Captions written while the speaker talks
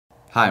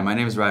Hi, my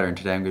name is Ryder, and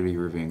today I'm going to be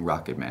reviewing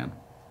Rocketman.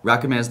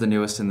 Rocketman is the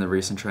newest in the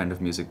recent trend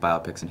of music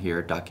biopics, and here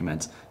it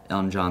documents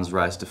Elton John's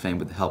rise to fame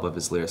with the help of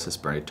his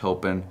lyricist Bernie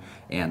Taupin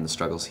and the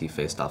struggles he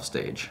faced off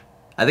stage.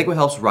 I think what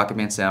helps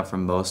Rocketman stand out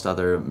from most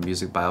other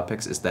music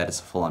biopics is that it's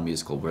a full-on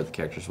musical where the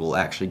characters will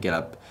actually get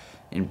up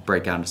and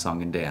break out into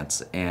song and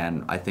dance,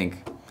 and I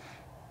think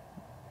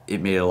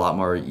it made it a lot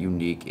more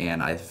unique,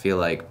 and I feel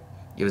like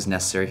it was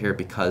necessary here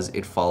because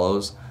it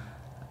follows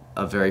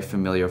a very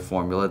familiar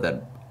formula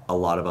that a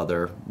lot of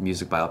other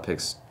music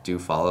biopics do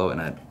follow,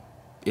 and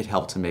it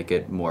helped to make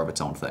it more of its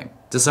own thing.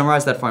 To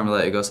summarize that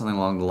formula, it goes something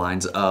along the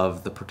lines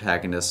of the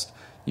protagonist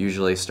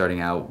usually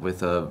starting out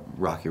with a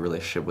rocky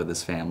relationship with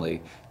his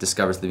family,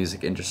 discovers the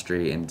music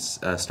industry, and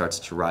starts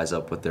to rise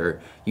up with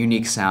their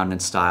unique sound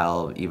and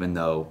style, even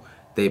though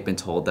they've been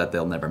told that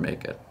they'll never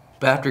make it.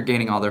 But after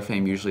gaining all their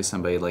fame, usually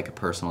somebody like a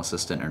personal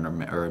assistant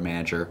or a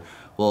manager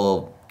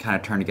will kind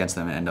of turn against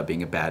them and end up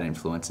being a bad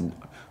influence and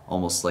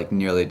almost like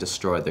nearly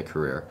destroy their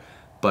career.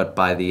 But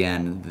by the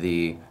end,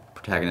 the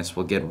protagonist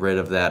will get rid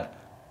of that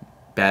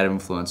bad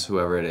influence,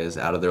 whoever it is,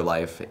 out of their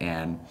life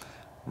and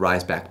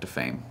rise back to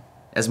fame.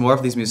 As more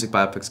of these music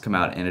biopics come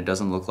out, and it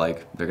doesn't look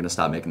like they're going to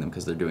stop making them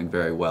because they're doing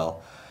very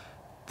well,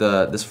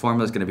 this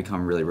formula is going to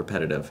become really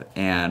repetitive.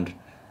 And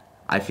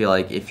I feel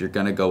like if you're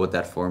going to go with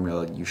that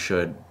formula, you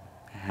should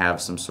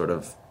have some sort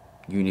of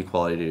unique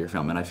quality to your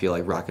film, and I feel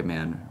like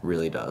Rocketman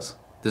really does.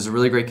 There's a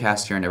really great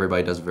cast here, and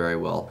everybody does very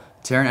well.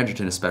 Taron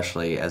Egerton,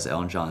 especially as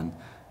Elton John,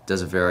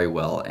 does very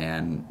well,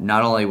 and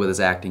not only with his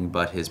acting,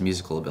 but his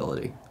musical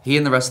ability. He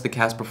and the rest of the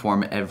cast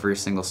perform every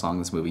single song in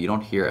this movie. You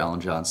don't hear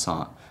Elton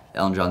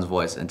John's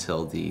voice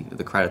until the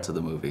credits of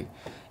the movie.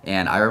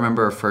 And I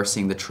remember first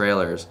seeing the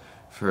trailers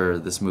for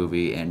this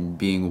movie and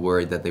being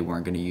worried that they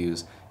weren't going to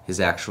use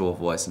his actual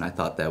voice, and I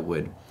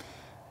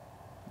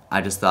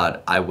just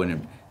thought I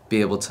wouldn't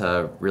be able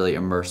to really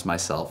immerse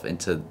myself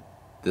into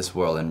this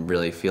world and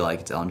really feel like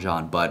it's Elton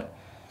John, but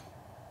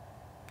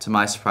to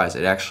my surprise,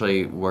 it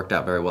actually worked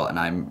out very well, and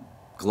I'm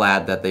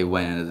glad that they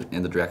went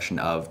in the direction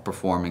of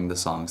performing the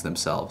songs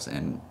themselves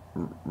and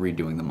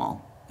redoing them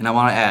all. And I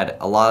want to add,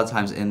 a lot of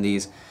times in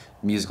these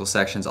musical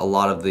sections, a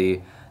lot of the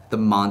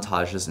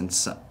montages and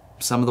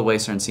some of the way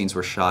certain scenes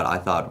were shot, I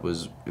thought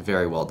was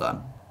very well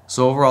done.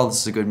 So overall,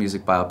 this is a good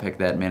music biopic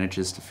that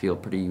manages to feel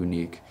pretty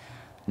unique.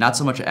 Not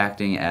so much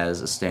acting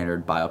as a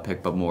standard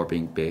biopic, but more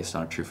being based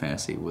on a true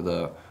fantasy with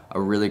a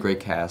really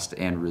great cast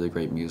and really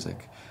great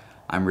music.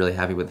 I'm really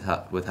happy with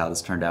how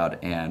this turned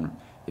out, and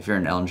if you're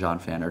an Elton John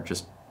fan or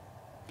just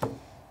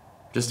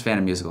a fan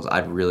of musicals,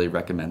 I'd really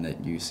recommend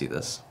that you see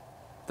this.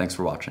 Thanks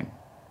for watching.